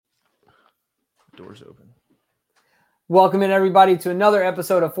Doors open. Welcome in, everybody, to another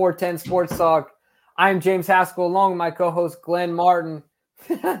episode of 410 Sports Talk. I'm James Haskell, along with my co-host Glenn Martin.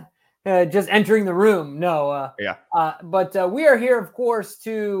 Just entering the room. But we are here, of course,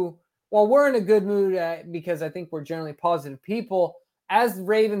 we're in a good mood because I think we're generally positive people. As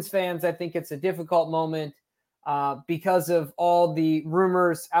Ravens fans, I think it's a difficult moment because of all the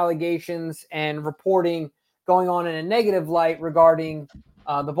rumors, allegations, and reporting going on in a negative light regarding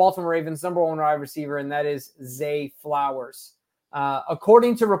the Baltimore Ravens' number one wide receiver, and that is Zay Flowers.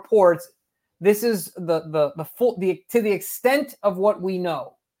 According to reports, this is to the extent of what we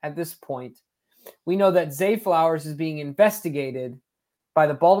know at this point. We know that Zay Flowers is being investigated by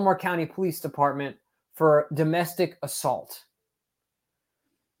the Baltimore County Police Department for domestic assault,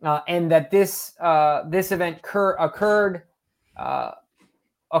 and that this event occurred.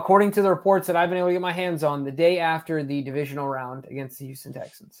 According to the reports that I've been able to get my hands on, the day after the divisional round against the Houston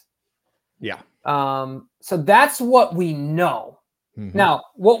Texans. Yeah. So that's what we know. Mm-hmm. Now,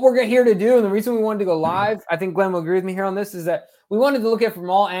 what we're here to do, and the reason we wanted to go live, I think Glenn will agree with me here on this, is that we wanted to look at it from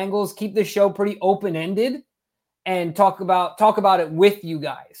all angles, keep this show pretty open-ended, and talk about it with you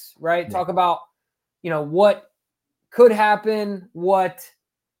guys, right? Yeah. Talk about, what could happen,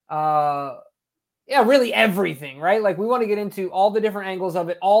 really everything, right? Like, we want to get into all the different angles of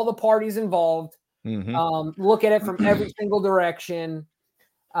it, all the parties involved, look at it from every single direction,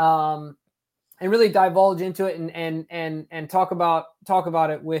 and really divulge into it and talk about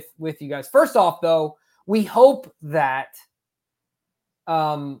it with you guys. First off, though, we hope that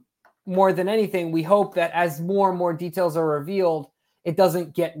more than anything, we hope that as more and more details are revealed, it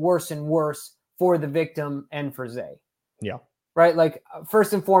doesn't get worse and worse for the victim and for Zay. Yeah. Right? Like,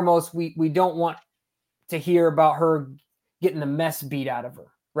 first and foremost, we don't want to hear about her getting the mess beat out of her,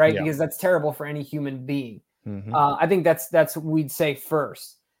 right? Yeah. Because that's terrible for any human being. Mm-hmm. I think that's what we'd say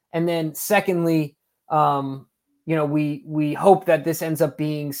first. And then secondly, we hope that this ends up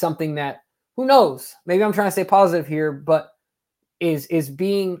being something that, who knows, maybe I'm trying to stay positive here, but is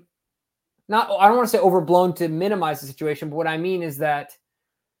being not, I don't want to say overblown to minimize the situation, but what I mean is that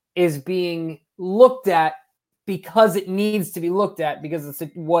is being looked at because it needs to be looked at because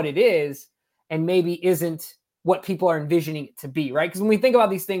it's what it is and maybe isn't what people are envisioning it to be, right? Because when we think about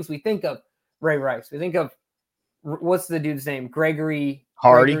these things, we think of Ray Rice. We think of, what's the dude's name? Greg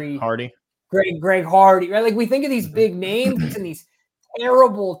Hardy, right? Like, we think of these big names and these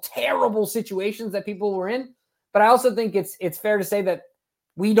terrible, terrible situations that people were in. But I also think it's fair to say that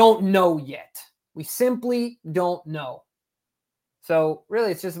we don't know yet. We simply don't know. So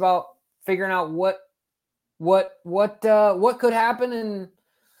really, it's just about figuring out what could happen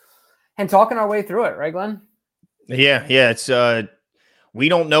and talking our way through it, right, Glenn? Yeah. It's we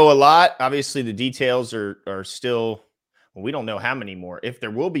don't know a lot. Obviously, the details are still. Well, we don't know how many more. If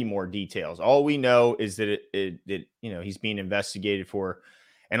there will be more details, all we know is that he's being investigated for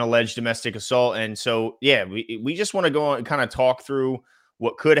an alleged domestic assault, and so we just want to go on and kind of talk through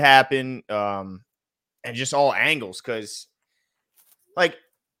what could happen, and just all angles, because like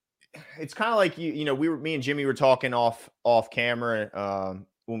it's kind of like me and Jimmy were talking off camera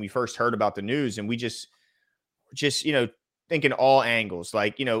when we first heard about the news, and we just thinking all angles.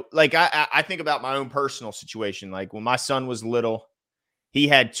 Like I think about my own personal situation. Like, when my son was little, he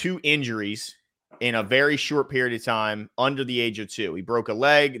had 2 injuries in a very short period of time under the age of 2. He broke a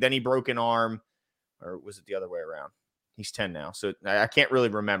leg, then he broke an arm, or was it the other way around? He's 10 now, so I can't really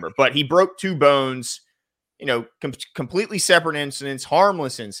remember. But he broke 2 bones, completely separate incidents,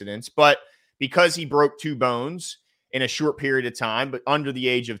 harmless incidents. But because he broke 2 bones in a short period of time, but under the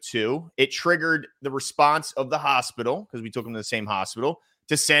age of 2, it triggered the response of the hospital, because we took him to the same hospital,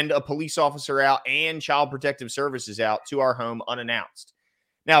 to send a police officer out and Child Protective Services out to our home unannounced.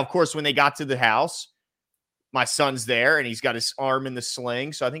 Now, of course, when they got to the house, my son's there and he's got his arm in the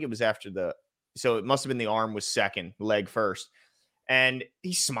sling. So I think it was so it must have been the arm was second, leg first. And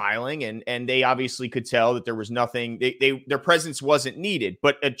he's smiling, and they obviously could tell that there was nothing. Their presence wasn't needed,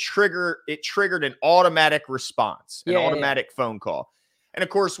 but it triggered an automatic response, an automatic phone call. And of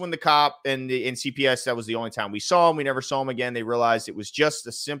course, when the cop and CPS, that was the only time we saw him. We never saw him again. They realized it was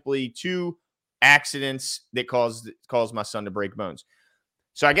just simply 2 accidents that caused my son to break bones.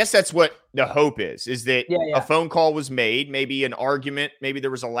 So I guess that's what the hope is that a phone call was made, maybe an argument, maybe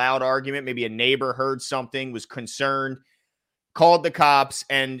there was a loud argument, maybe a neighbor heard something, was concerned, called the cops,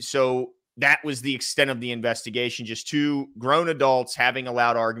 and so that was the extent of the investigation. Just 2 grown adults having a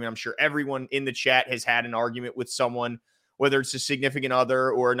loud argument. I'm sure everyone in the chat has had an argument with someone, whether it's a significant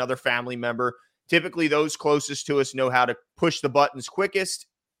other or another family member. Typically, those closest to us know how to push the buttons quickest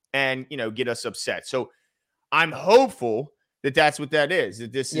and, get us upset. So I'm hopeful that that's what that is,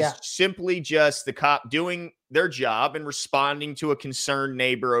 that this is simply just the cop doing their job and responding to a concerned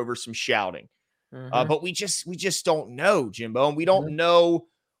neighbor over some shouting. But we just don't know, Jimbo, and we don't know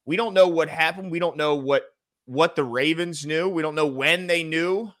what happened. We don't know what the Ravens knew. We don't know when they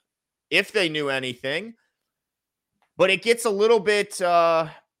knew, if they knew anything. But it gets a little bit,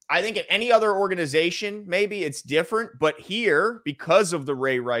 I think at any other organization, maybe it's different. But here, because of the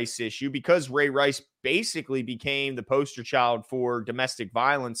Ray Rice issue, because Ray Rice basically became the poster child for domestic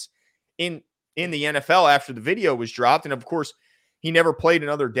violence in the NFL after the video was dropped. And of course, he never played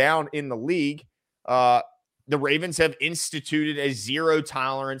another down in the league. The Ravens have instituted a zero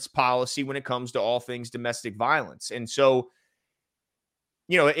tolerance policy when it comes to all things domestic violence. And so,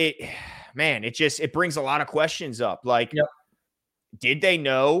 it brings a lot of questions up. Like, did they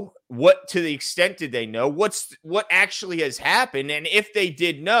know? What, to the extent did they know? What actually has happened? And if they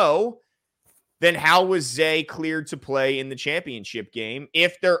did know, then how was Zay cleared to play in the championship game?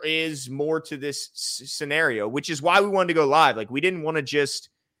 If there is more to this scenario, which is why we wanted to go live. Like, we didn't want to just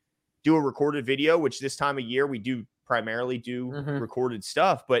do a recorded video, which this time of year we do primarily do recorded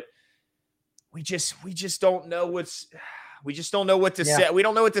stuff, but we just don't know what to say. We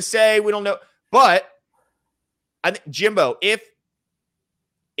don't know what to say. We don't know. But I think, Jimbo, if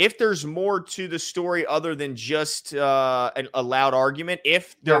there's more to the story other than just a loud argument,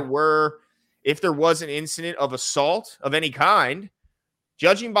 if there was an incident of assault of any kind,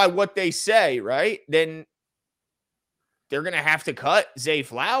 judging by what they say, right, then they're going to have to cut Zay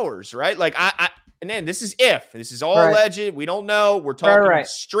Flowers, right? Like, and then this is all alleged. We don't know. We're talking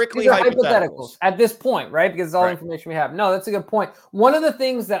strictly hypotheticals at this point, right? Because it's all information we have. No, that's a good point. One of the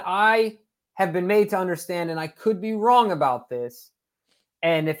things that I have been made to understand, and I could be wrong about this,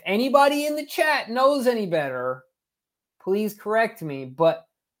 and if anybody in the chat knows any better, please correct me, but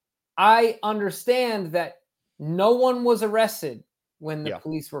I understand that no one was arrested when the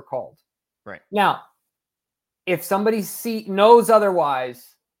police were called. Right. Now, if somebody knows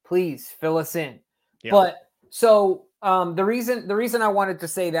otherwise, please fill us in. Yeah. But so the reason I wanted to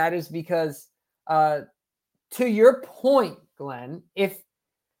say that is because to your point, Glenn, if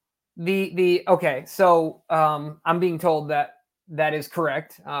I'm being told that is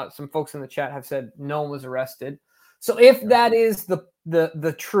correct. Some folks in the chat have said no one was arrested. So if that is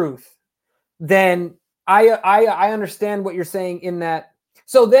the truth, then I understand what you're saying in that.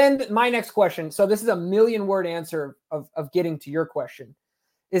 So then my next question, so this is a 1,000,000-word answer of getting to your question,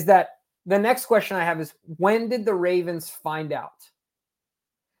 is that the next question I have is, when did the Ravens find out?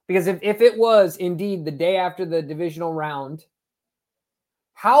 Because if it was indeed the day after the divisional round,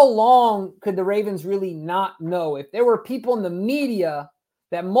 how long could the Ravens really not know? If there were people in the media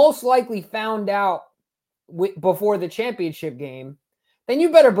that most likely found out before the championship game, then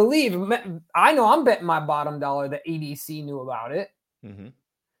you better believe, I know I'm betting my bottom dollar that EDC knew about it. Mm-hmm.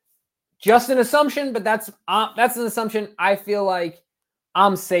 Just an assumption, but that's an assumption I feel like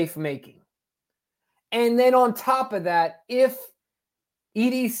I'm safe making. And then on top of that, if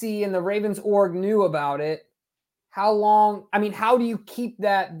EDC and the Ravens org knew about it, how do you keep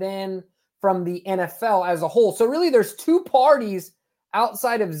that then from the NFL as a whole? So really there's two parties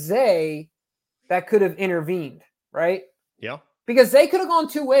outside of Zay that could have intervened, right? Yeah. Because they could have gone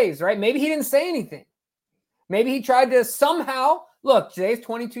two ways, right? Maybe he didn't say anything. Maybe he tried to somehow look. Jay's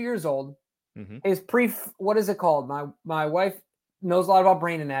 22 years old. His what is it called? My wife knows a lot about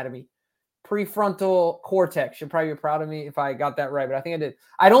brain anatomy. Prefrontal cortex. She'll probably be proud of me if I got that right, but I think I did.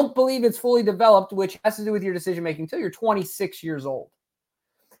 I don't believe it's fully developed, which has to do with your decision making until you're 26 years old.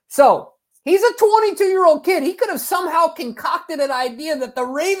 So he's a 22-year-old kid. He could have somehow concocted an idea that the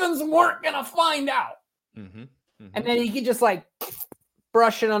Ravens weren't going to find out. And then he could just like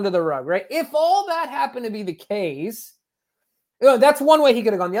brush it under the rug, right? If all that happened to be the case, that's one way he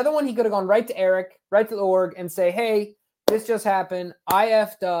could have gone. The other one, he could have gone right to Eric, right to the org, and say, hey, this just happened. I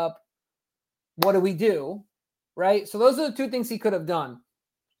effed up. What do we do? Right? So those are the two things he could have done.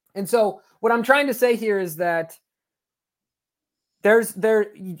 And so what I'm trying to say here is that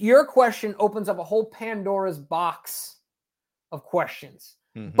your question opens up a whole Pandora's box of questions.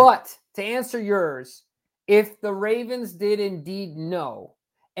 But to answer yours, if the Ravens did indeed know,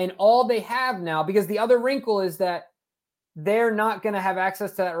 and all they have now, because the other wrinkle is that they're not going to have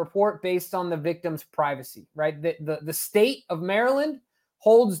access to that report based on the victim's privacy, right? The state of Maryland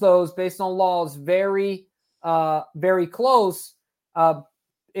holds those based on laws very, very close.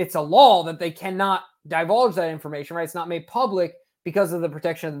 It's a law that they cannot divulge that information, right? It's not made public because of the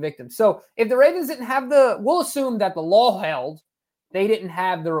protection of the victim. So if the Ravens didn't have we'll assume that the law held, they didn't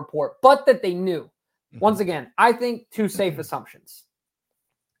have the report, but that they knew. Once again, I think two safe assumptions.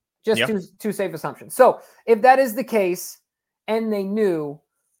 Just two safe assumptions. So if that is the case, and they knew,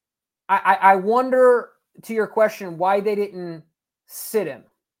 I wonder, to your question, why they didn't sit him.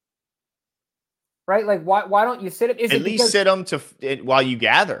 Right? Like, why don't you sit him? At least sit him while you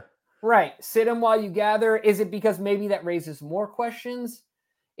gather. Right. Sit him while you gather. Is it because maybe that raises more questions?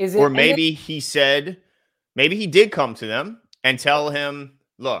 Is it, or maybe maybe he did come to them and tell him,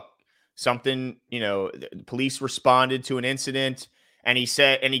 look, something, the police responded to an incident, and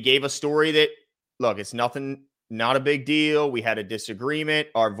he gave a story that, look, it's nothing, not a big deal. We had a disagreement.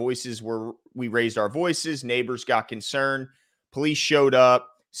 We raised our voices. Neighbors got concerned. Police showed up,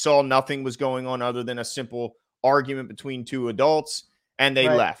 saw nothing was going on other than a simple argument between two adults, and they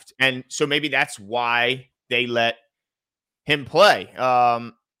left. And so maybe that's why they let him play.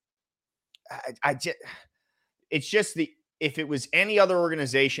 It's just if it was any other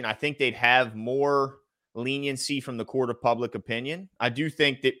organization, I think they'd have more leniency from the court of public opinion. I do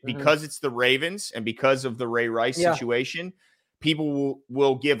think that because it's the Ravens and because of the Ray Rice situation, people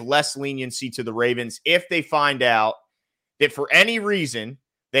will give less leniency to the Ravens if they find out that for any reason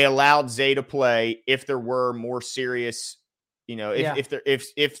they allowed Zay to play, if there were more serious, if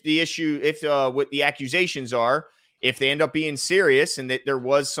what the accusations are, if they end up being serious and that there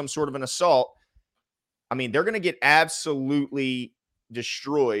was some sort of an assault, I mean, they're going to get absolutely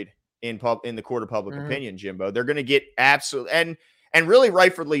destroyed in the court of public opinion, Jimbo. They're going to get absolutely, and really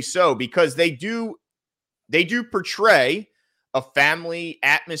rightfully so, because they do portray a family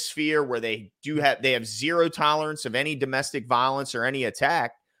atmosphere where they have zero tolerance of any domestic violence or any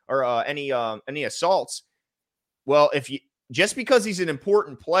attack or any assaults. Well, just because he's an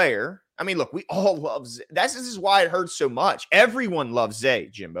important player, I mean, look, we all love Zay. This is why it hurts so much. Everyone loves Zay,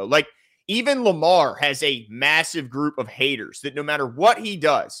 Jimbo. Like, even Lamar has a massive group of haters that no matter what he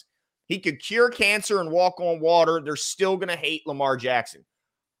does, he could cure cancer and walk on water, they're still going to hate Lamar Jackson.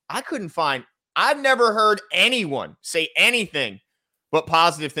 I've never heard anyone say anything but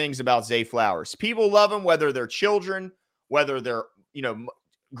positive things about Zay Flowers. People love him, whether they're children, whether they're,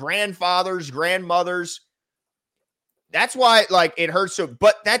 grandfathers, grandmothers. That's why, it hurts so.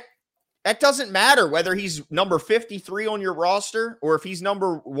 But that doesn't matter whether he's number 53 on your roster or if he's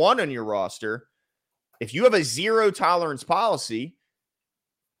number 1 on your roster. If you have a zero tolerance policy,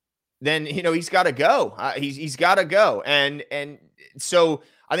 then, he's got to go. He's got to go. And so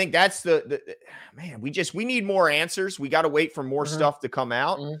I think that's the man, we need more answers. We got to wait for more stuff to come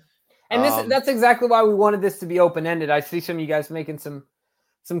out. And that's exactly why we wanted this to be open-ended. I see some of you guys making some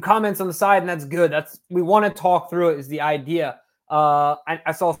comments on the side, and that's good. We want to talk through it is the idea.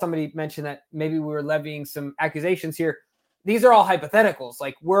 I saw somebody mention that maybe we were levying some accusations here. These are all hypotheticals.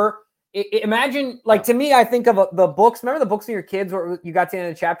 Like, imagine, to me, I think of the books. Remember the books when you were kids where you got to the end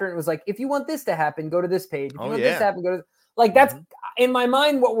of the chapter and it was like, if you want this to happen, go to this page. If you want this to happen, go to that's in my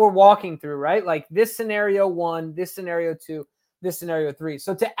mind what we're walking through, right? Like, this scenario 1, this scenario 2, this scenario 3.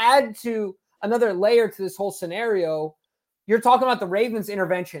 So to add to another layer to this whole scenario, you're talking about the Ravens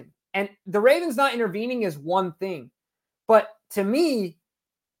intervention, and the Ravens not intervening is one thing. But to me,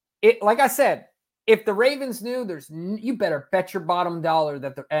 like I said, if the Ravens knew, you better bet your bottom dollar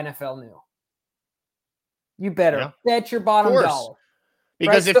that the NFL knew. You better bet your bottom dollar.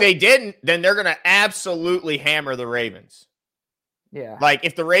 Because if they didn't, then they're going to absolutely hammer the Ravens. Yeah. Like,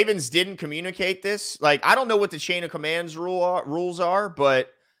 if the Ravens didn't communicate this, I don't know what the chain of commands rules are, but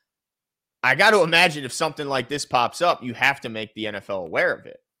I got to imagine if something like this pops up, you have to make the NFL aware of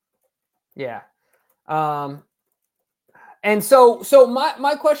it. Yeah. And so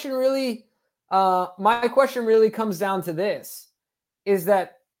my question really comes down to this, is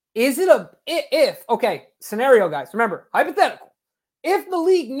it scenario, guys, remember, hypothetical. If the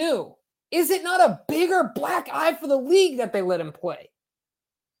league knew, is it not a bigger black eye for the league that they let him play?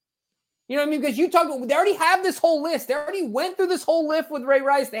 You know what I mean? Because they already have this whole list. They already went through this whole list with Ray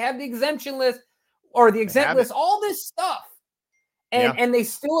Rice. They have the exemption list or the exempt list, all this stuff. And they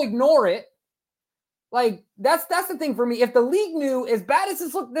still ignore it. Like, that's the thing for me. If the league knew, as bad as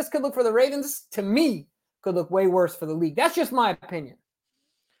this could look for the Ravens, to me, could look way worse for the league. That's just my opinion.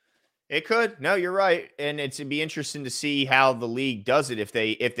 It could. No, you're right. And it'd be interesting to see how the league does it if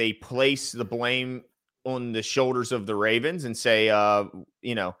they place the blame on the shoulders of the Ravens and say, and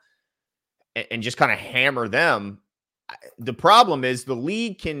just kind of hammer them. The problem is the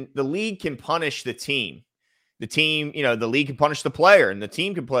league can punish the team. The team, the league can punish the player and the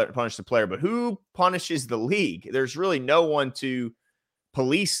team can punish the player. But who punishes the league? There's really no one to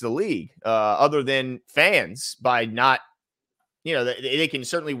police the league other than fans by not, they can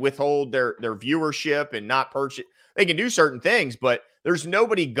certainly withhold their viewership and not purchase. They can do certain things, but there's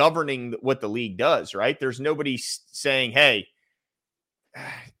nobody governing what the league does, right? There's nobody saying, hey,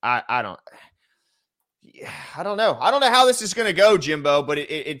 I don't. Yeah, I don't know. I don't know how this is going to go, Jimbo, but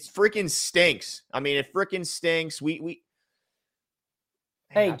it freaking stinks. I mean, it freaking stinks.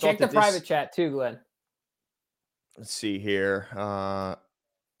 Hey, check the private chat too, Glenn. Let's see here.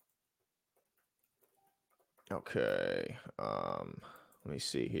 Okay. Let me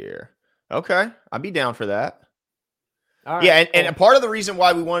see here. Okay. I'd be down for that. All right, yeah, and part of the reason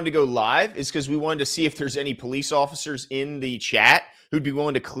why we wanted to go live is because we wanted to see if there's any police officers in the chat who'd be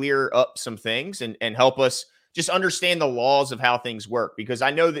willing to clear up some things and help us just understand the laws of how things work. Because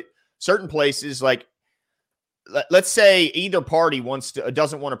I know that certain places, like let's say either party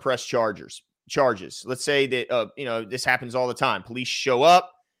doesn't want to press charges. Let's say that this happens all the time. Police show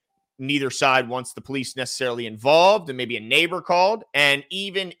up, neither side wants the police necessarily involved, and maybe a neighbor called, and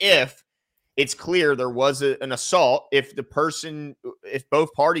even if it's clear there was an assault, if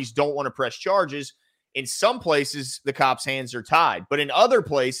both parties don't want to press charges, in some places the cops' hands are tied. But in other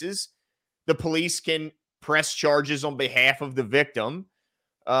places, the police can press charges on behalf of the victim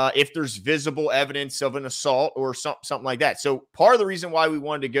if there's visible evidence of an assault or something like that. So part of the reason why we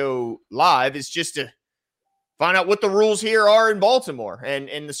wanted to go live is just to find out what the rules here are in Baltimore and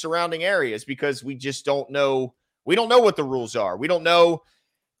in the surrounding areas, because we just don't know. We don't know what the rules are. We don't know.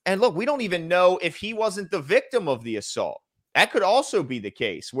 And look, we don't even know if he wasn't the victim of the assault. That could also be the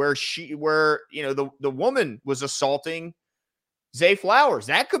case where the woman was assaulting Zay Flowers.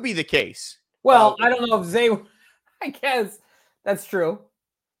 That could be the case. Well, I don't know if Zay, I guess that's true.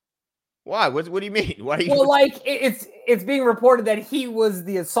 Why? What do you mean? Why? Well, like it's being reported that he was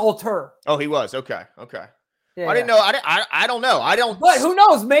the assaulter. Oh, he was. Okay. Yeah, I didn't know. I don't know. I don't. But who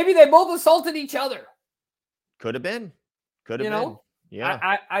knows? Maybe they both assaulted each other. Could have been.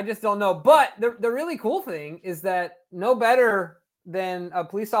 Yeah. I just don't know. But the really cool thing is that no better than a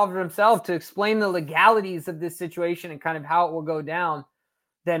police officer himself to explain the legalities of this situation and kind of how it will go down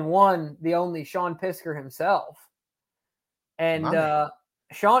than the only Sean Pisker himself. And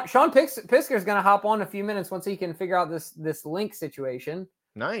Sean Pisker is going to hop on in a few minutes once he can figure out this link situation.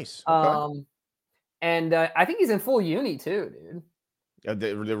 Nice. Okay. And I think he's in full uni too, dude.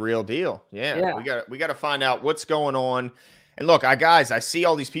 The real deal. Yeah. We got to find out what's going on. And look, I see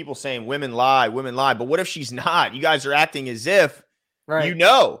all these people saying women lie, but what if she's not? You guys are acting as if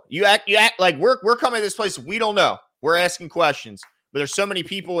you act like we're coming to this place. We don't know. We're asking questions, but there's so many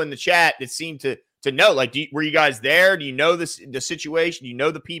people in the chat that seem to know. Like, were you guys there? Do you know the situation? Do you know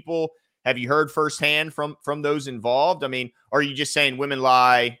the people? Have you heard firsthand from those involved? I mean, are you just saying women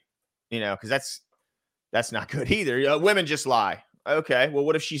lie? Because that's not good either. Women just lie. Okay, well,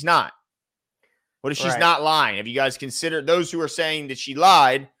 what if she's not? What if she's not lying? Have you guys considered those who are saying that she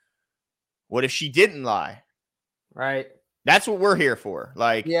lied? What if she didn't lie? Right. That's what we're here for.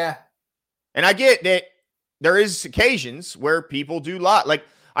 Like, yeah. And I get that there is occasions where people do lie. Like,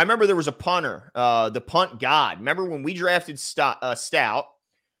 I remember there was a punter, the punt god. Remember when we drafted Stout?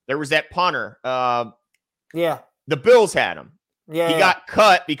 There was that punter. Yeah. The Bills had him. Yeah. He got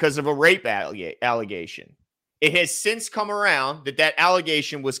cut because of a rape allegation. It has since come around that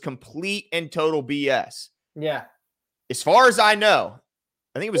allegation was complete and total BS. Yeah. As far as I know,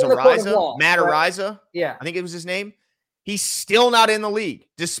 I think it was Matt Araiza. Yeah. I think it was his name. He's still not in the league,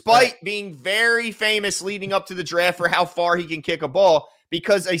 despite being very famous leading up to the draft for how far he can kick a ball,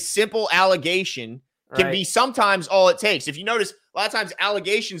 because a simple allegation can be sometimes all it takes. If you notice, a lot of times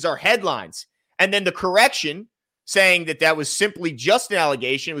allegations are headlines, and then the correction saying that was simply just an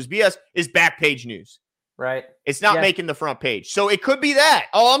allegation, it was BS, is back page news. Right. It's not making the front page. So it could be that.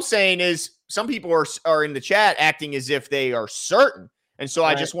 All I'm saying is some people are in the chat acting as if they are certain. And so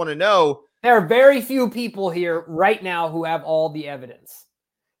I just want to know. There are very few people here right now who have all the evidence.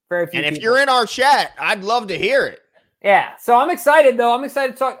 Very few. And if you're in our chat, I'd love to hear it. Yeah. So I'm excited, though. I'm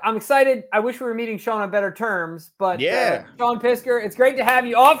excited to talk. I'm excited. I wish we were meeting Sean on better terms. But Sean Pisker, it's great to have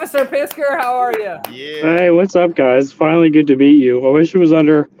you. Officer Pisker, how are you? Yeah. Hey, what's up, guys? Finally good to meet you. I wish it was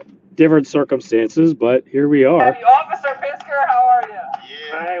under different circumstances, but here we are. Hey, Officer Pisker, how are you?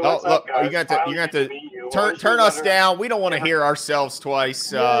 Yeah. Hey, what's up, guys? You got to turn us down. We don't want to hear ourselves twice.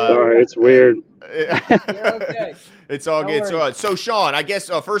 Sorry, it's weird. Okay. It's all good. So, Sean, I guess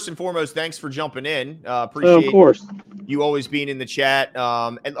first and foremost, thanks for jumping in. Appreciate of course. You always being in the chat.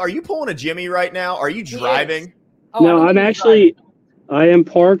 And are you pulling a Jimmy right now? Are you driving? No, I am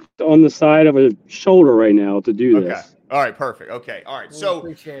parked on the side of a shoulder right now to do this. All right, perfect. Okay, all right. So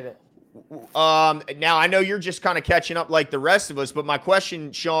appreciate it. Now I know you're just kind of catching up like the rest of us, but my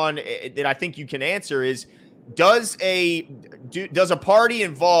question, Sean, that I think you can answer is: Does a party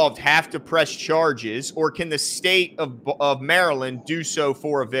involved have to press charges, or can the state of Maryland do so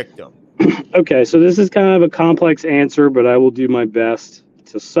for a victim? Okay, so this is kind of a complex answer, but I will do my best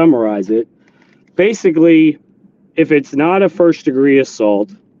to summarize it. basically, if it's not a first-degree assault,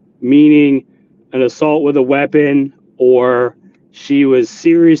 meaning an assault with a weapon, or she was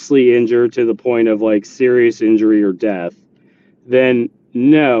seriously injured to the point of like serious injury or death, then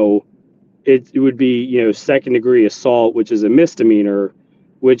no, it would be, second-degree assault, which is a misdemeanor,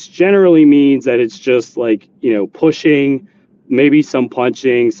 which generally means that it's just like, pushing, maybe some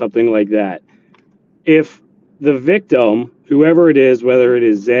punching, something like that. If the victim, whoever it is, whether it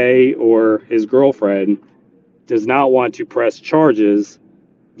is Zay or his girlfriend, does not want to press charges,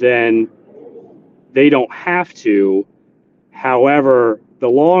 then they don't have to. However, the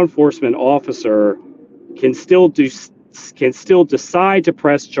law enforcement officer can still decide to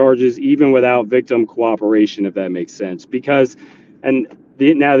press charges even without victim cooperation, if that makes sense. Because,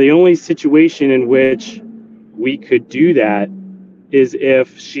 the only situation in which we could do that is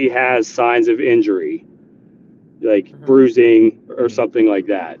if she has signs of injury, like bruising or something like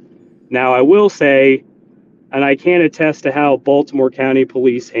that. Now, I will say, and I can't attest to how Baltimore County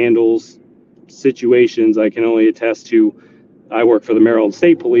Police handles situations. I can only attest to, I work for the Maryland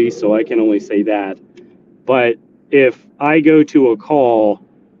State Police, so I can only say that. But if I go to a call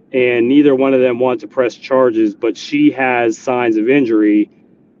and neither one of them want to press charges, but she has signs of injury,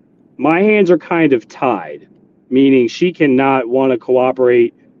 my hands are kind of tied, meaning she cannot want to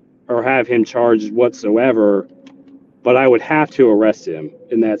cooperate or have him charged whatsoever, but I would have to arrest him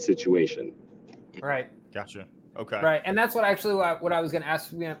in that situation. Right. Gotcha. Okay. Right. And that's what I was going to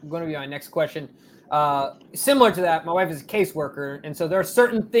ask, going to be my next question. Similar to that, my wife is a caseworker. And so there are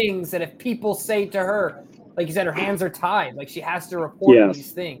certain things that if people say to her, like you said, her hands are tied, like she has to report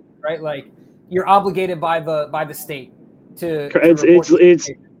these things, right? Like you're obligated by the state to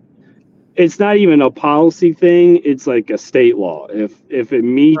it's not even a policy thing. It's like a state law. If it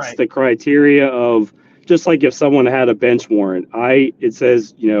meets the criteria of, just like if someone had a bench warrant, it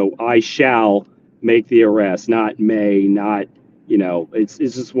says, I shall make the arrest, not may, not, it's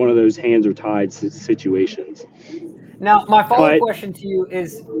just one of those hands are tied situations. Now, my follow-up question to you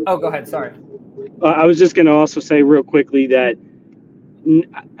is, go ahead. Sorry. I was just going to also say real quickly that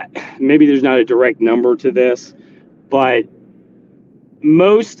maybe there's not a direct number to this, but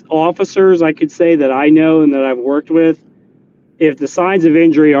most officers, I could say, that I know and that I've worked with, if the signs of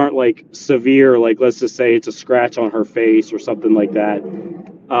injury aren't like severe, like let's just say it's a scratch on her face or something like that,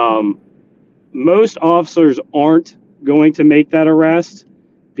 most officers aren't going to make that arrest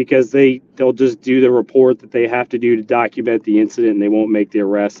because they'll just do the report that they have to do to document the incident, and they won't make the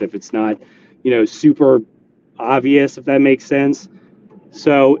arrest if it's not, super obvious, if that makes sense.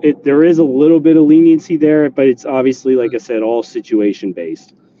 So there is a little bit of leniency there, but it's obviously, like I said, all situation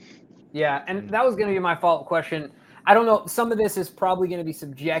based. Yeah, and that was going to be my follow-up question. I don't know, some of this is probably going to be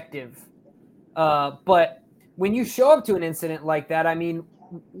subjective, but when you show up to an incident like that, I mean,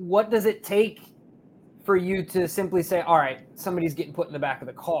 what does it take for you to simply say, all right, somebody's getting put in the back of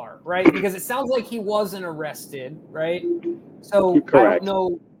the car, right? Because it sounds like he wasn't arrested, right? So correct. I don't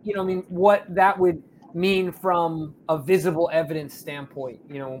know, what that would mean from a visible evidence standpoint,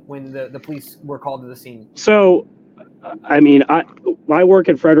 when the police were called to the scene. So, I work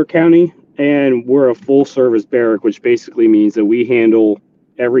in Frederick County, and we're a full service barrack, which basically means that we handle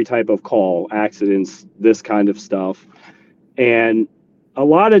every type of call, accidents, this kind of stuff. And a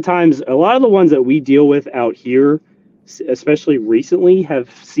lot of times, a lot of the ones that we deal with out here, especially recently,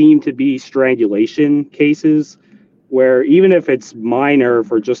 have seemed to be strangulation cases where even if it's minor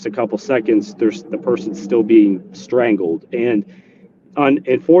for just a couple seconds, the person's still being strangled. And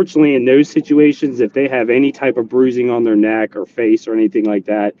unfortunately, in those situations, if they have any type of bruising on their neck or face or anything like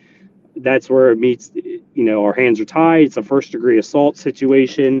that, that's where it meets, our hands are tied. It's a first-degree assault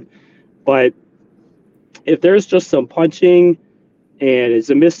situation. But if there's just some punching and it's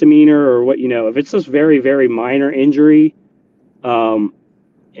a misdemeanor or what, if it's just very, very minor injury,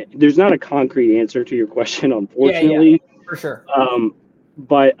 there's not a concrete answer to your question, unfortunately. Yeah, for sure.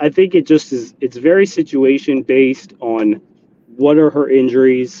 But I think it's very situation based on what are her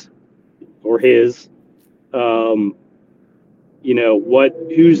injuries or his, can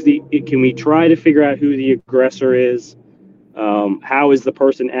we try to figure out who the aggressor is? How is the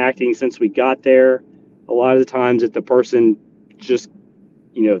person acting since we got there? A lot of the times if the person just,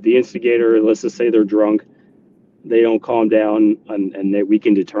 the instigator, let's just say they're drunk, they don't calm down and we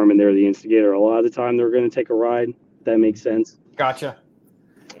can determine they're the instigator. A lot of the time they're going to take a ride. If that makes sense. Gotcha.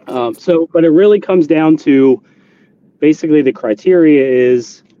 But it really comes down to basically the criteria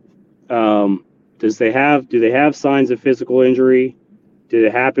is, do they have signs of physical injury? Did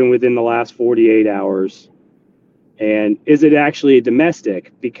it happen within the last 48 hours? And is it actually a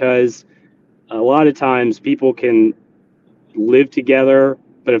domestic? Because a lot of times people can live together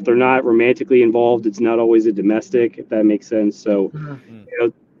but if they're not romantically involved, it's not always a domestic, if that makes sense. So,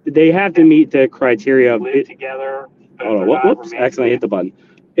 they have to meet the criteria of it together. Hold on, whoops, accidentally hit the button.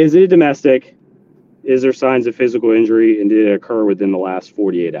 Is it a domestic? Is there signs of physical injury, and did it occur within the last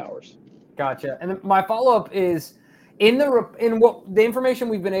 48 hours? Gotcha. And my follow-up is in what the information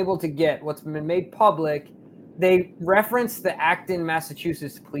we've been able to get, what's been made public, they reference the Acton,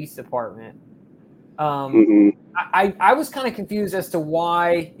 Massachusetts Police Department. I was kind of confused as to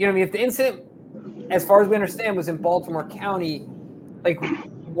why, if the incident, as far as we understand, was in Baltimore County, like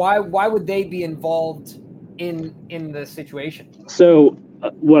why would they be involved in the situation? So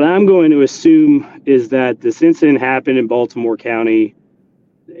what I'm going to assume is that this incident happened in Baltimore County,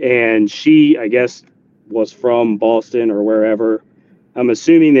 and she, I guess, was from Boston or wherever. I'm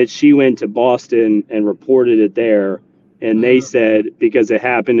assuming that she went to Boston and reported it there, and they said because it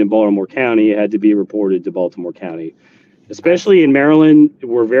happened in Baltimore County, it had to be reported to Baltimore County. Especially in Maryland,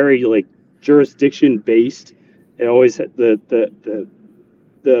 we're very jurisdiction based. It always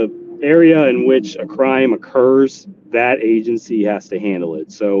the area in which a crime occurs, that agency has to handle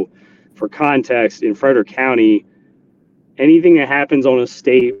it. So, for context, in Frederick County, anything that happens on a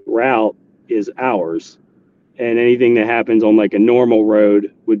state route is ours, and anything that happens on a normal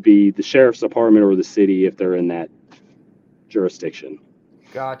road would be the sheriff's department or the city if they're in that jurisdiction.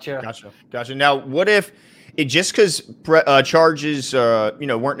 Gotcha. Now, what if it just because charges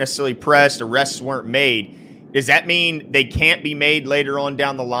weren't necessarily pressed, arrests weren't made? Does that mean they can't be made later on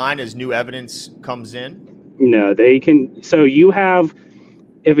down the line as new evidence comes in? No, they can. So you have,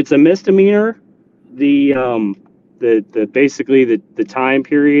 if it's a misdemeanor, the basically the time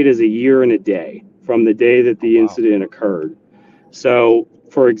period is a year and a day from the day that the incident occurred. So,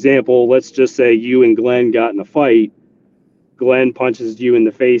 for example, let's just say you and Glenn got in a fight. Glenn punches you in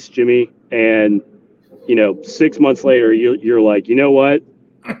the face, Jimmy, and 6 months later you're like, you know what?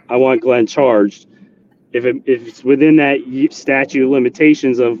 I want Glenn charged. If it's within that statute of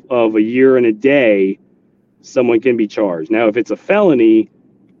limitations of a year and a day, someone can be charged. Now, if it's a felony,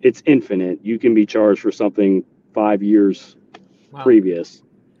 it's infinite. You can be charged for something 5 years previous.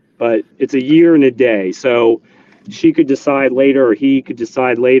 But it's a year and a day. So she could decide later, or he could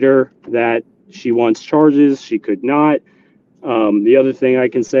decide later, that she wants charges. She could not. The other thing I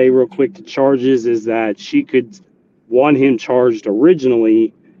can say real quick to charges is that she could want him charged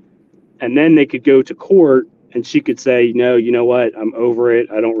originally, and then they could go to court and she could say, no, you know what? I'm over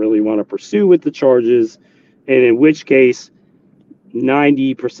it. I don't really want to pursue with the charges. And in which case,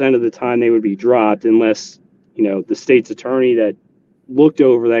 90% of the time they would be dropped unless, the state's attorney that looked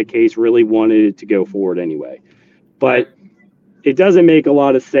over that case really wanted it to go forward anyway. But it doesn't make a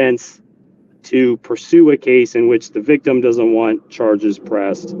lot of sense to pursue a case in which the victim doesn't want charges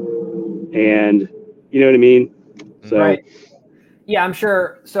pressed. And you know what I mean? So. Right. Yeah, I'm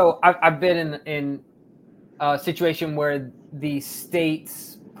sure. So I've been in a situation where the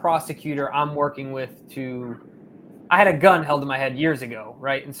state's prosecutor I'm working with I had a gun held to my head years ago,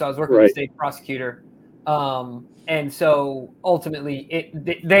 right? And so I was working with the state prosecutor. And so ultimately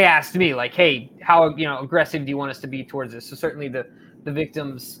they asked me hey, how aggressive do you want us to be towards this? So certainly the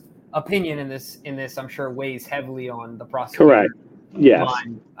victim's opinion in this I'm sure weighs heavily on the prosecutor. Correct. Yes.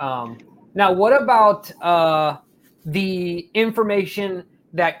 Now what about the information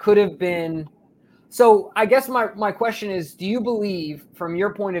that could have been? So I guess my question is, do you believe, from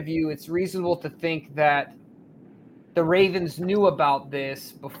your point of view, it's reasonable to think that the Ravens knew about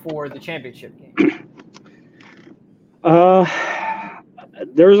this before the championship game?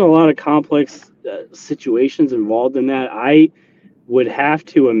 There's a lot of complex situations involved in that. I would have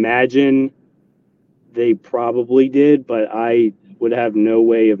to imagine they probably did, but I would have no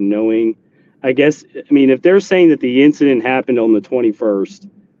way of knowing. I guess, if they're saying that the incident happened on the 21st,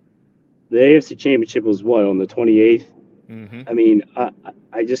 the AFC Championship was what, on the 28th? Mm-hmm.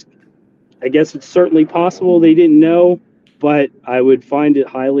 I guess it's certainly possible they didn't know, but I would find it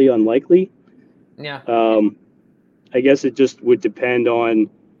highly unlikely. Yeah. I guess it just would depend on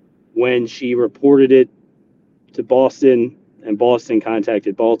when she reported it to Boston and Boston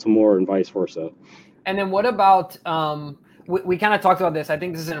contacted Baltimore and vice versa. And then what about we kind of talked about this. I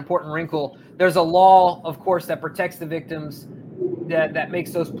think this is an important wrinkle. There's a law, of course, that protects the victims that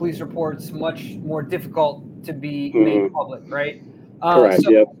makes those police reports much more difficult to be made public, right? Correct,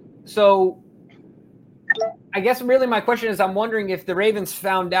 yep. So I guess really my question is, I'm wondering if the Ravens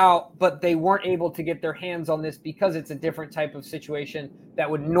found out, but they weren't able to get their hands on this because it's a different type of situation that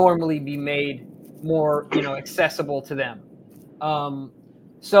would normally be made more, accessible to them.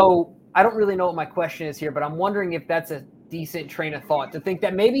 So I don't really know what my question is here, but I'm wondering if that's a decent train of thought to think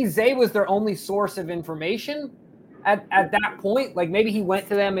that maybe Zay was their only source of information, at that point? Like maybe he went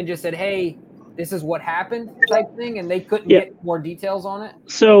to them and just said, "Hey, this is what happened," type thing, and they couldn't get more details on it.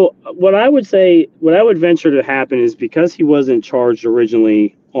 So what I would venture to happen is, because he wasn't charged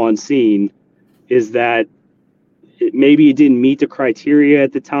originally on scene, is that maybe it didn't meet the criteria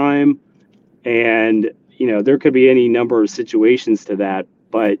at the time, and there could be any number of situations to that.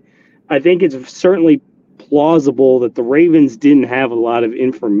 But I think it's certainly plausible that the Ravens didn't have a lot of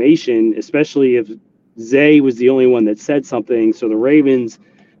information, especially if Zay was the only one that said something. So the Ravens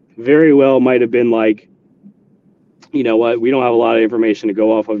very well might have been like, you know what, we don't have a lot of information to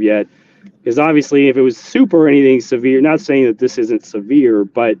go off of yet. Because obviously, if it was super anything severe, not saying that this isn't severe,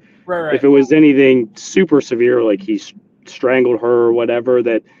 but right. If it was anything super severe, like he strangled her or whatever,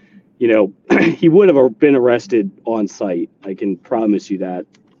 that, he would have been arrested on site. I can promise you that.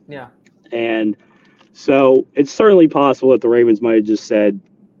 Yeah. And so it's certainly possible that the Ravens might have just said,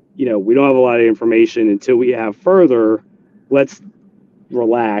 we don't have a lot of information until we have further. Let's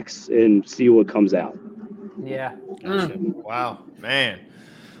relax and see what comes out. Yeah. Wow, man.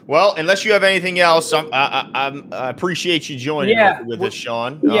 Well, unless you have anything else, I appreciate you joining with us,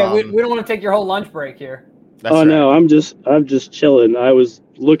 Sean. Yeah, we don't want to take your whole lunch break here. That's right. No, I'm just chilling. I was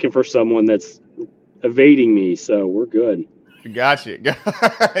looking for someone that's evading me, so we're good. Gotcha.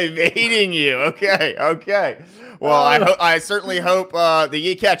 Evading you. Okay. Well, I certainly hope that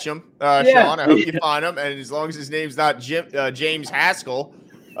you catch him, Sean. I hope you find him, and as long as his name's not James Haskell,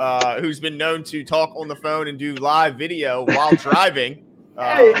 who's been known to talk on the phone and do live video while driving.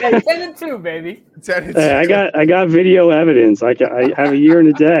 Hey, 10 and 2, baby. 10 and 2. Hey, I got video evidence. I have a year and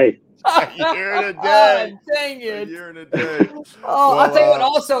a day. A year and a day. Dang it. A year and a day. Well, I'll tell you what,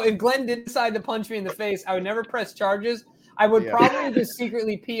 also, if Glenn did decide to punch me in the face, I would never press charges. I would probably just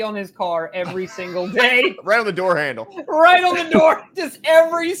secretly pee on his car every single day. Right on the door handle. Right on the door. Just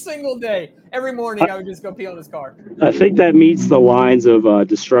every single day. Every morning, I would just go pee on his car. I think that meets the lines of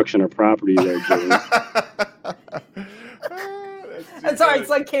destruction of property there, James. That's all right. It's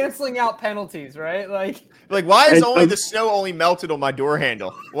like canceling out penalties, right? Like why is the snow only melted on my door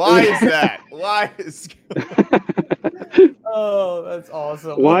handle? Why is that? Why is? Oh, that's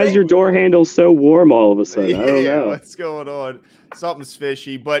awesome. Why is your door handle so warm all of a sudden? I don't know. What's going on? Something's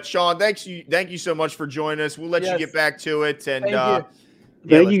fishy. But Sean, thank you so much for joining us. We'll let you get back to it. And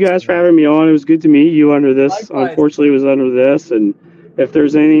thank you guys for having me on. It was good to meet you under this. Likewise. Unfortunately, it was under this. And if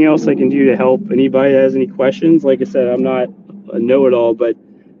there's anything else I can do to help anybody that has any questions, like I said, I'm not a know-it-all, but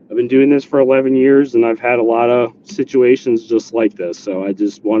I've been doing this for 11 years, and I've had a lot of situations just like this. So I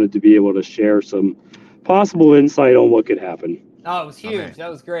just wanted to be able to share some possible insight on what could happen. Oh, it was huge. Okay. That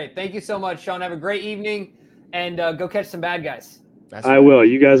was great. Thank you so much, Sean. Have a great evening, and go catch some bad guys. I will.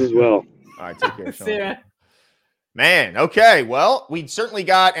 You guys as well. All right, take care, Sean. See ya. Man, okay. Well, we certainly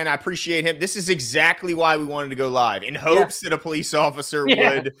got, and I appreciate him. This is exactly why we wanted to go live, in hopes that a police officer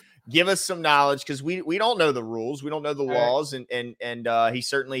would give us some knowledge, because we don't know the rules. We don't know the laws. And he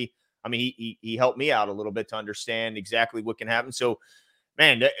certainly, he helped me out a little bit to understand exactly what can happen. So,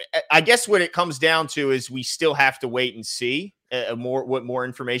 man, I guess what it comes down to is we still have to wait and see what more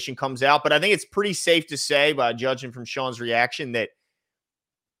information comes out. But I think it's pretty safe to say, by judging from Sean's reaction, that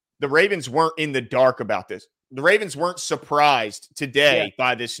the Ravens weren't in the dark about this. The Ravens weren't surprised today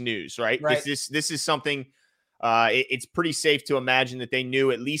by this news, right? This is something. It's pretty safe to imagine that they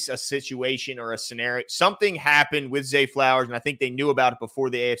knew at least a situation or a scenario. Something happened with Zay Flowers, and I think they knew about it before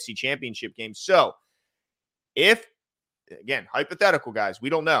the AFC Championship game. So, if, again, hypothetical, guys, we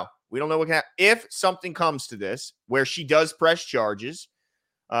don't know. We don't know what can happen. If something comes to this where she does press charges,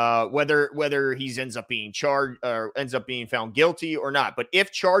 whether he ends up being charged or ends up being found guilty or not, but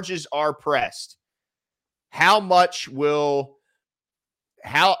if charges are pressed, how's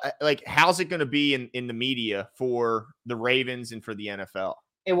it going to be in the media for the Ravens and for the NFL?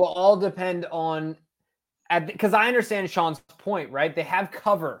 It will all depend on, because I understand Sean's point, right? They have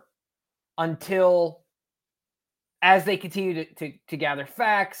cover until, as they continue to gather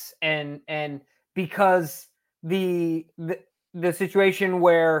facts, and because the situation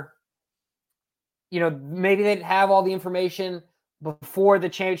where, maybe they didn't have all the information before the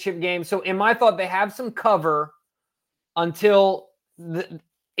championship game. So in my thought, they have some cover until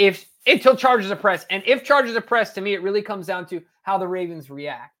charges are pressed. And if charges are pressed, to me, it really comes down to how the Ravens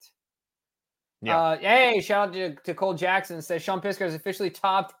react. Yeah. Hey, shout out to Cole Jackson. Says Sean Pisker has officially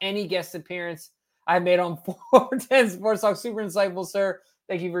topped any guest appearance I've made on 410 Sports Talk. Super insightful, sir.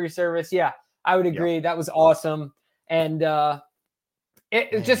 Thank you for your service. Yeah, I would agree. That was awesome. And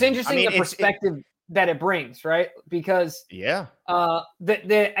it's just interesting the perspective that it brings, right? Because it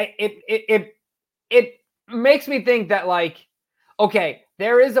makes me think that, like, okay,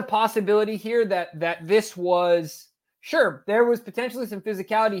 there is a possibility here that this was sure, there was potentially some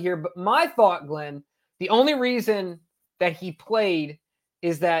physicality here, but my thought, Glenn, the only reason that he played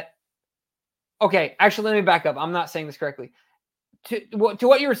is that, okay, actually, let me back up. I'm not saying this correctly. To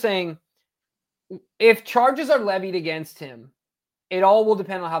what you were saying, if charges are levied against him, it all will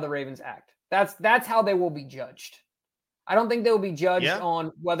depend on how the Ravens act. That's how they will be judged. I don't think they will be judged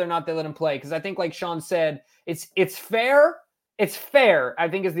on whether or not they let him play, because I think, like Sean said, it's fair. It's fair, I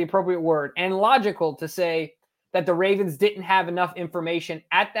think, is the appropriate word, and logical to say that the Ravens didn't have enough information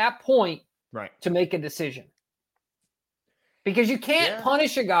at that point to make a decision. Because you can't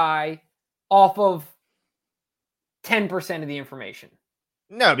punish a guy off of 10% of the information.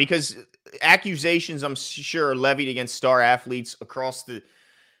 No, because accusations, I'm sure, are levied against star athletes across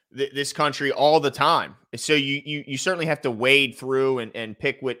this country all the time. So you certainly have to wade through and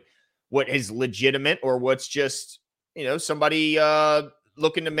pick what is legitimate or what's just, somebody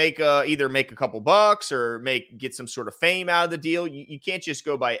looking to make either make a couple bucks or get some sort of fame out of the deal. You can't just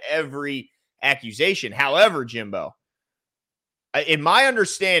go by every accusation. However, Jimbo, in my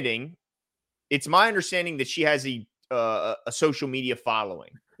understanding, it's my understanding that she has a social media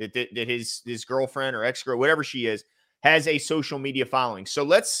following, that his girlfriend or ex-girl, whatever she is, has a social media following. So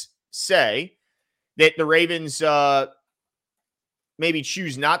let's say that the Ravens maybe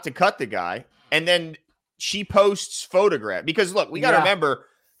choose not to cut the guy, and then she posts photograph. Because look, we got to remember,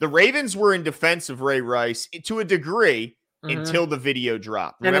 the Ravens were in defense of Ray Rice to a degree until the video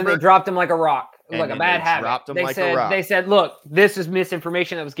dropped. Remember? And then they dropped him like a rock, like a bad habit. Dropped him like a rock. They said, look, this is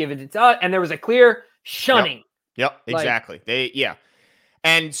misinformation that was given to us, and there was a clear shunning. Yep, exactly.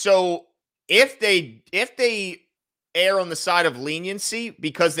 And so if they err on the side of leniency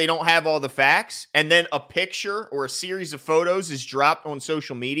because they don't have all the facts, and then a picture or a series of photos is dropped on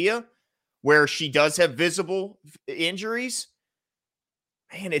social media where she does have visible injuries,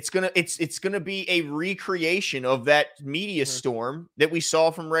 man, it's gonna be a recreation of that media storm that we saw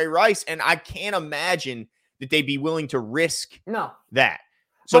from Ray Rice, and I can't imagine that they'd be willing to risk that.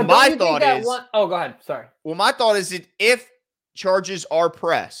 So my thought is, go ahead. Sorry. Well, my thought is that if charges are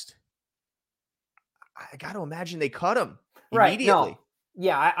pressed, I got to imagine they cut him immediately. No.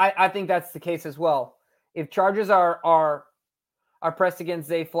 Yeah, I think that's the case as well. If charges are pressed against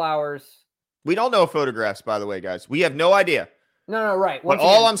Zay Flowers, we don't know photographs, by the way, guys. We have no idea. No, right. But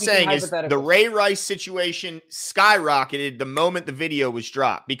all I'm saying is the Ray Rice situation skyrocketed the moment the video was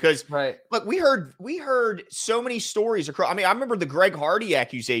dropped because, look, we heard so many stories across. I mean, I remember the Greg Hardy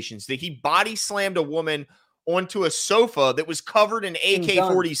accusations that he body slammed a woman onto a sofa that was covered in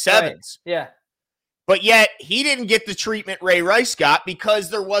AK-47s. Right. Yeah. But yet he didn't get the treatment Ray Rice got because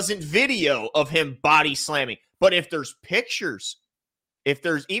there wasn't video of him body slamming. But if there's pictures, if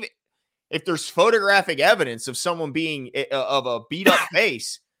there's photographic evidence of someone being of a beat up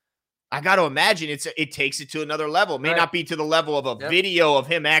face, I got to imagine it takes it to another level. It may not be to the level of a video of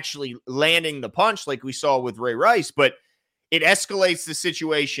him actually landing the punch like we saw with Ray Rice, but it escalates the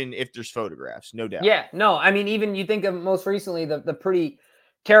situation if there's photographs, no doubt. Yeah, no, I mean, even you think of most recently, the pretty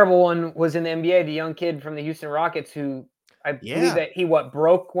terrible one was in the NBA, the young kid from the Houston Rockets who I believe that he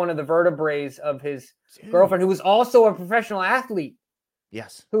broke one of the vertebrae of his girlfriend, who was also a professional athlete.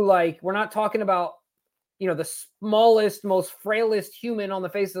 Yes. Who, like, we're not talking about, the smallest, most frailest human on the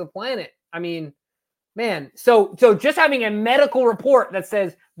face of the planet. I mean, man. So just having a medical report that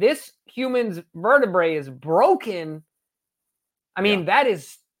says this human's vertebrae is broken, I mean, that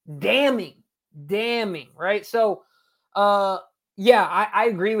is damning, right? So, I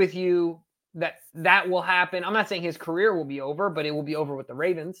agree with you that will happen. I'm not saying his career will be over, but it will be over with the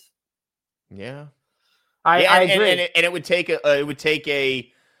Ravens. Yeah. I agree. And it would take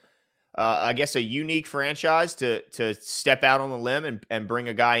I guess a unique franchise to step out on the limb and bring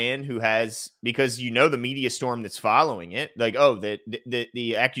a guy in who has, because the media storm that's following it, like,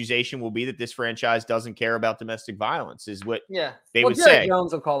 the accusation will be that this franchise doesn't care about domestic violence is what they would say.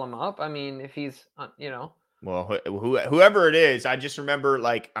 Jones will call him up. I mean, if he's, Well, whoever it is, I just remember,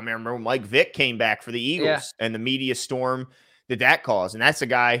 I remember Mike Vick came back for the Eagles and the media storm that caused. And that's a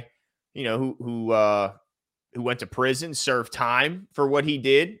guy, who went to prison, served time for what he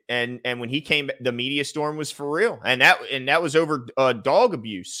did. And when he came, the media storm was for real. And that was over dog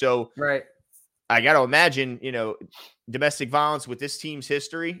abuse. So I got to imagine, domestic violence with this team's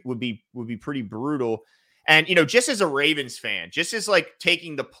history would be pretty brutal. And, just as a Ravens fan, just as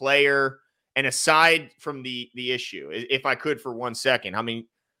taking the player and aside from the issue, if I could for 1 second, I mean,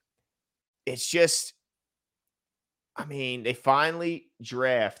 it's just, they finally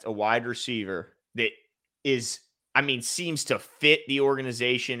draft a wide receiver that seems to fit the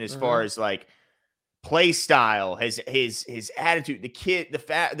organization as far as play style, his attitude.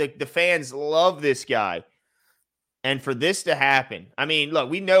 The fans love this guy. And for this to happen, I mean, look,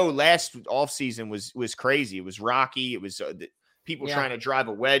 we know last offseason was crazy. It was rocky. It was people trying to drive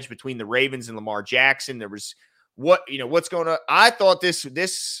a wedge between the Ravens and Lamar Jackson. There was what's going on. I thought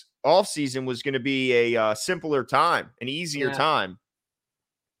this offseason was going to be a simpler time, an easier time.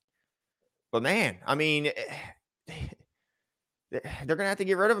 But man, I mean, they're going to have to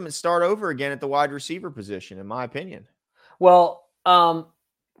get rid of him and start over again at the wide receiver position, in my opinion. Well,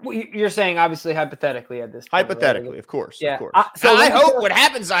 you're saying obviously hypothetically at this point. Hypothetically, right? Of course. Yeah. Of course. So I hope what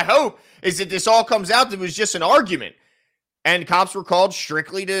happens, is that this all comes out that it was just an argument and cops were called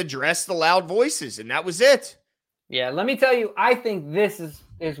strictly to address the loud voices, and that was it. Yeah. Let me tell you, I think this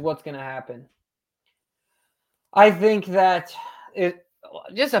is what's going to happen. I think that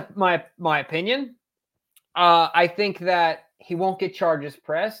my opinion. I think that he won't get charges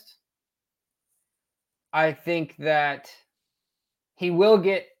pressed. I think that he will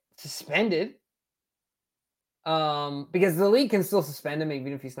get suspended because the league can still suspend him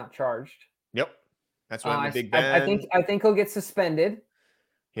even if he's not charged. Yep, that's why Big Ben. I think he'll get suspended.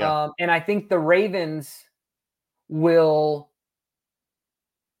 Yeah, and I think the Ravens will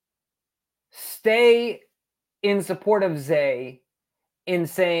stay in support of Zay in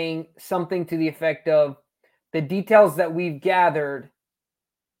saying something to the effect of, the details that we've gathered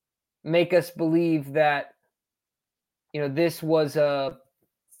make us believe that, this was I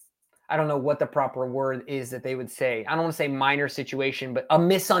don't know what the proper word is that they would say. I don't want to say minor situation, but a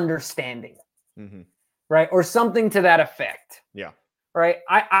misunderstanding, right? Or something to that effect. Yeah. Right.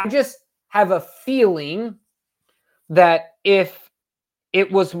 I just have a feeling that if it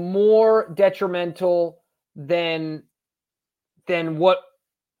was more detrimental than what,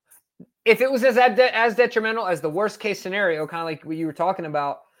 if it was as detrimental as the worst case scenario, kind of like what you were talking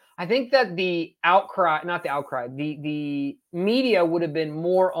about, I think that the media would have been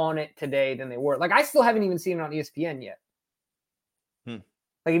more on it today than they were. Like, I still haven't even seen it on ESPN yet.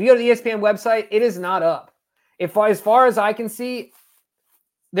 Like, if you go to the ESPN website, it is not up. As far as I can see,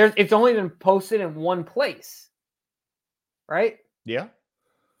 it's only been posted in one place. Right? Yeah.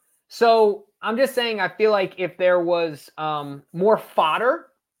 So I'm just saying, I feel like if there was more fodder,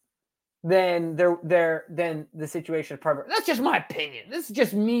 then the situation is perfect. That's just my opinion. This is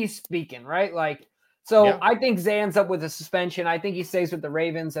just me speaking, right? Like, so yeah. I think Zay ends up with a suspension. I think he stays with the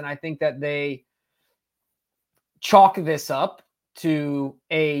Ravens, and I think that they chalk this up to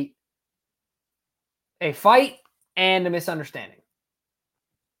a fight and a misunderstanding.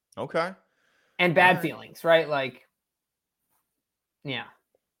 Okay. And bad feelings, right? Like, yeah.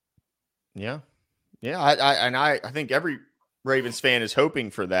 Yeah. Yeah. I think every Ravens fan is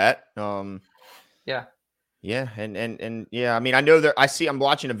hoping for that. Yeah. Yeah. And yeah, I mean, I know I'm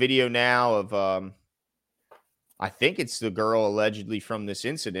watching a video now of, I think it's the girl allegedly from this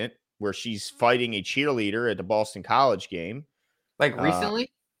incident where she's fighting a cheerleader at the Boston College game. Like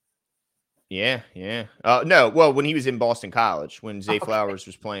recently? Yeah. Yeah. No, well, when he was in Boston College, when Zay Flowers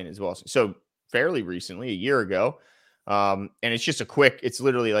was playing as Boston. So fairly recently, a year ago. And it's just it's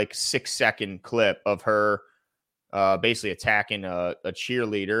literally like 6-second clip of her basically attacking a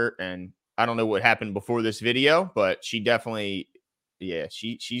cheerleader. And I don't know what happened before this video, but she definitely,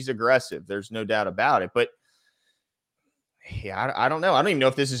 she's aggressive. There's no doubt about it. But yeah, I don't know. I don't even know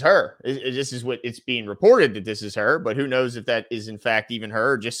if this is her. This is what it's being reported that this is her, but who knows if that is in fact even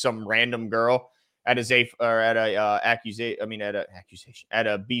her, or just some random girl at a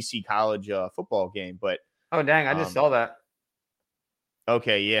BC college football game. But oh dang, I just saw that.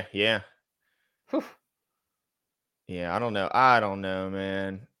 Okay, yeah. Whew. Yeah, I don't know,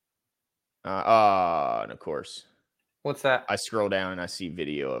 man. And of course. What's that? I scroll down and I see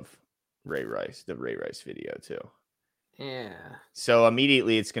video of Ray Rice, the Ray Rice video too. Yeah. So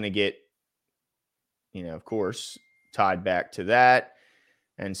immediately it's going to get, of course, tied back to that.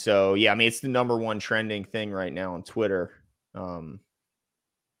 And so, yeah, I mean, it's the number one trending thing right now on Twitter.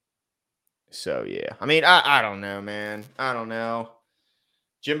 So, yeah, I mean, I don't know, man. I don't know.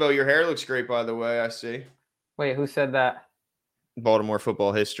 Jimbo, your hair looks great, by the way, I see. Wait, who said that? Baltimore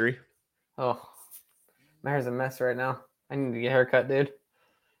football history. Oh, my hair's a mess right now. I need to get a haircut, dude.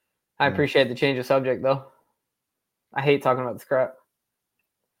 I appreciate the change of subject, though. I hate talking about this crap.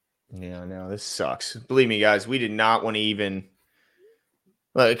 Yeah, I know. This sucks. Believe me, guys, we did not want to even...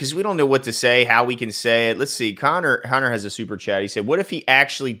 because we don't know what to say, how we can say it. Let's see. Hunter has a super chat. He said, what if he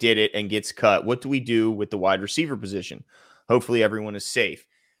actually did it and gets cut? What do we do with the wide receiver position? Hopefully everyone is safe.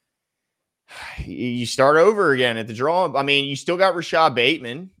 You start over again at the draw. I mean, you still got Rashad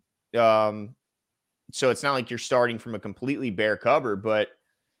Bateman. So it's not like you're starting from a completely bare cupboard, but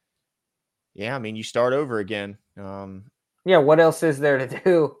yeah, I mean, you start over again. Yeah, what else is there to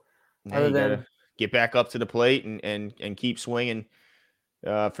do? Other than get back up to the plate and keep swinging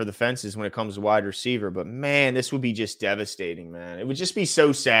for the fences when it comes to wide receiver. But man, this would be just devastating, man. It would just be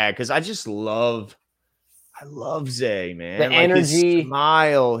so sad because I love Zay, man. The energy, his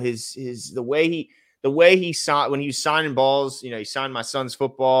smile, his the way he saw when he was signing balls. He signed my son's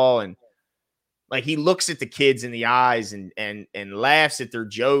football, and like he looks at the kids in the eyes and laughs at their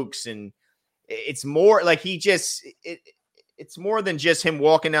jokes, and it's more like it's more than just him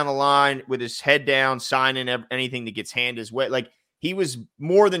walking down the line with his head down, signing anything that gets handed his way. Like he was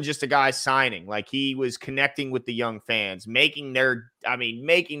more than just a guy signing. Like he was connecting with the young fans, making their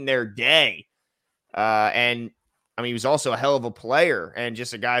day. And I mean, he was also a hell of a player and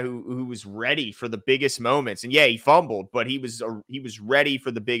just a guy who was ready for the biggest moments. And yeah, he fumbled, but he was ready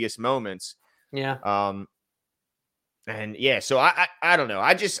for the biggest moments. Yeah. And yeah, so I don't know.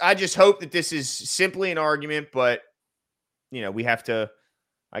 I just hope that this is simply an argument, but we have to,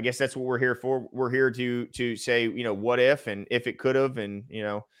 I guess that's what we're here for. We're here to say, what if, and if it could have, and,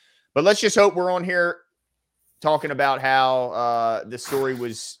 but let's just hope we're on here talking about how the story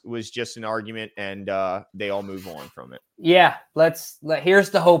was just an argument and they all move on from it. Yeah. Here's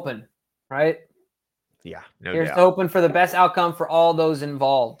the hoping, right? Yeah. Here's the hoping for the best outcome for all those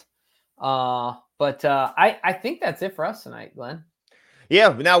involved. But I think that's it for us tonight, Glenn.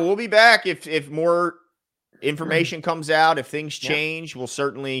 Yeah. Now we'll be back if more information comes out, if things change, we'll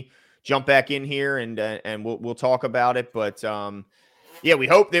certainly jump back in here and we'll talk about it. But yeah, we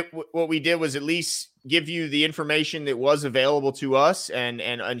hope that what we did was at least give you the information that was available to us,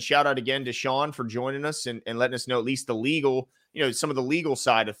 and shout out again to Sean for joining us and letting us know at least the legal, some of the legal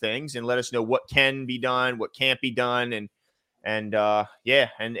side of things, and let us know what can be done, what can't be done.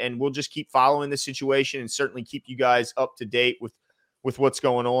 And we'll just keep following the situation and certainly keep you guys up to date with what's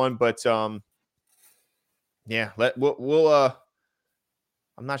going on. But yeah, we'll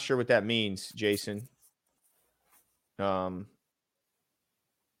I'm not sure what that means, Jason.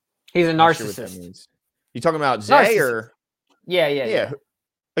 He's a narcissist. Sure you talking about Zay or? Yeah. Are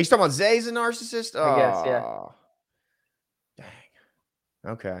you talking about Zay's a narcissist? I guess, yeah. Dang.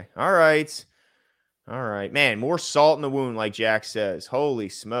 Okay. All right, man. More salt in the wound, like Jack says. Holy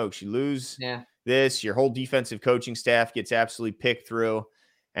smokes! You lose this, your whole defensive coaching staff gets absolutely picked through,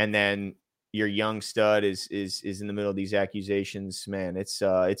 and then your young stud is in the middle of these accusations. Man, it's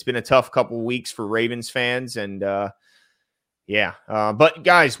been a tough couple of weeks for Ravens fans, and but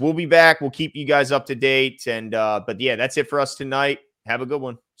guys, we'll be back. We'll keep you guys up to date, and but yeah, that's it for us tonight. Have a good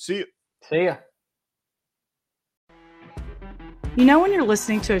one. See you. See ya. When you're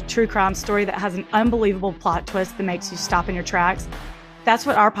listening to a true crime story that has an unbelievable plot twist that makes you stop in your tracks? That's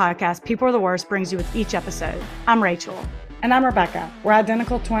what our podcast, People Are the Worst, brings you with each episode. I'm Rachel. And I'm Rebecca. We're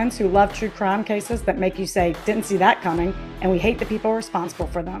identical twins who love true crime cases that make you say, didn't see that coming, and we hate the people responsible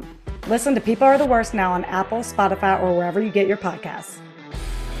for them. Listen to People Are the Worst now on Apple, Spotify, or wherever you get your podcasts.